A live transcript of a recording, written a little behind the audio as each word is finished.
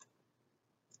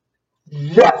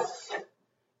Yes!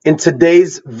 In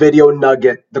today's video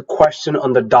nugget, the question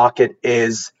on the docket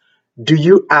is, do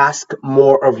you ask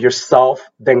more of yourself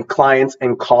than clients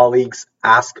and colleagues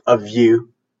ask of you?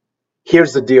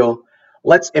 Here's the deal.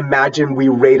 Let's imagine we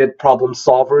rated problem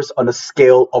solvers on a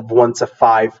scale of 1 to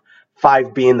 5,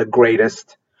 5 being the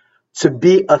greatest. To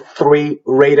be a 3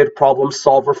 rated problem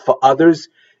solver for others,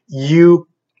 you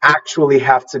actually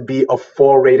have to be a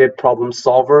 4 rated problem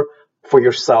solver for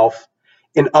yourself.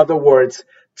 In other words,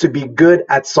 to be good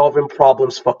at solving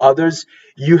problems for others,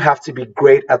 you have to be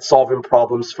great at solving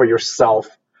problems for yourself.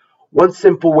 One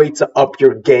simple way to up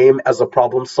your game as a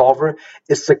problem solver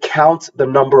is to count the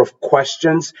number of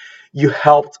questions you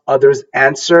helped others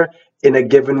answer in a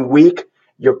given week,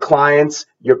 your clients,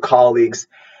 your colleagues,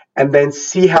 and then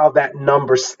see how that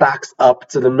number stacks up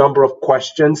to the number of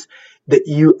questions that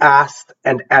you asked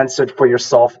and answered for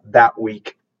yourself that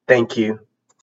week. Thank you.